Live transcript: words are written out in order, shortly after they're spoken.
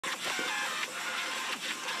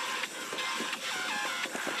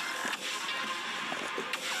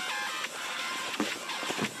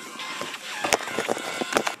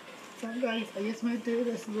guys, I just went through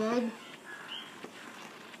this vlog.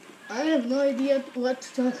 I have no idea what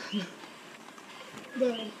to talk about.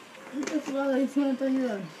 But this vlog, I just want to tell you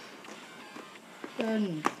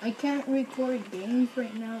that I can't record games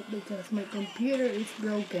right now because my computer is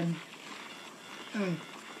broken.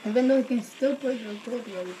 Even though I can still play Raptor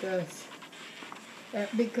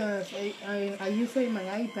because I use my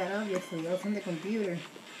iPad, obviously, also on the computer.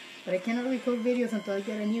 But I cannot record videos until I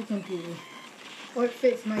get a new computer. Or it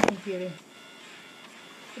fits my computer.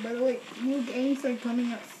 By the way, new games are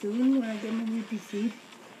coming out soon when I get my new PC.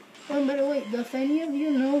 Oh, by the way, does any of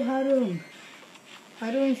you know how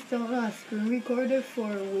to install a screen recorder for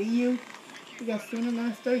Wii U? Because soon I'm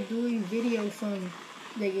gonna start doing videos on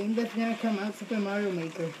the game that's gonna come out, Super Mario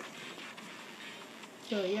Maker.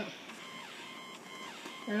 So yeah.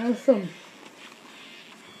 And also,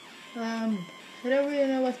 I don't really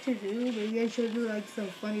know what to do. Maybe I should do like some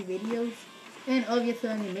funny videos and obviously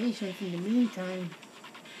animations in the meantime.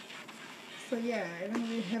 So yeah, I don't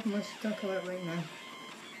really have much to talk about right now.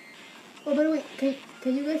 Oh, by the way,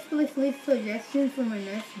 can you guys please leave suggestions for my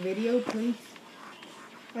next video, please?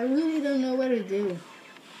 I really don't know what to do.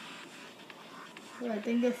 Well, I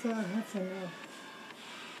think that's all I have for now.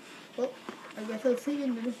 Well, I guess I'll see you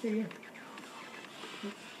in the next video.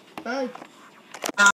 Bye.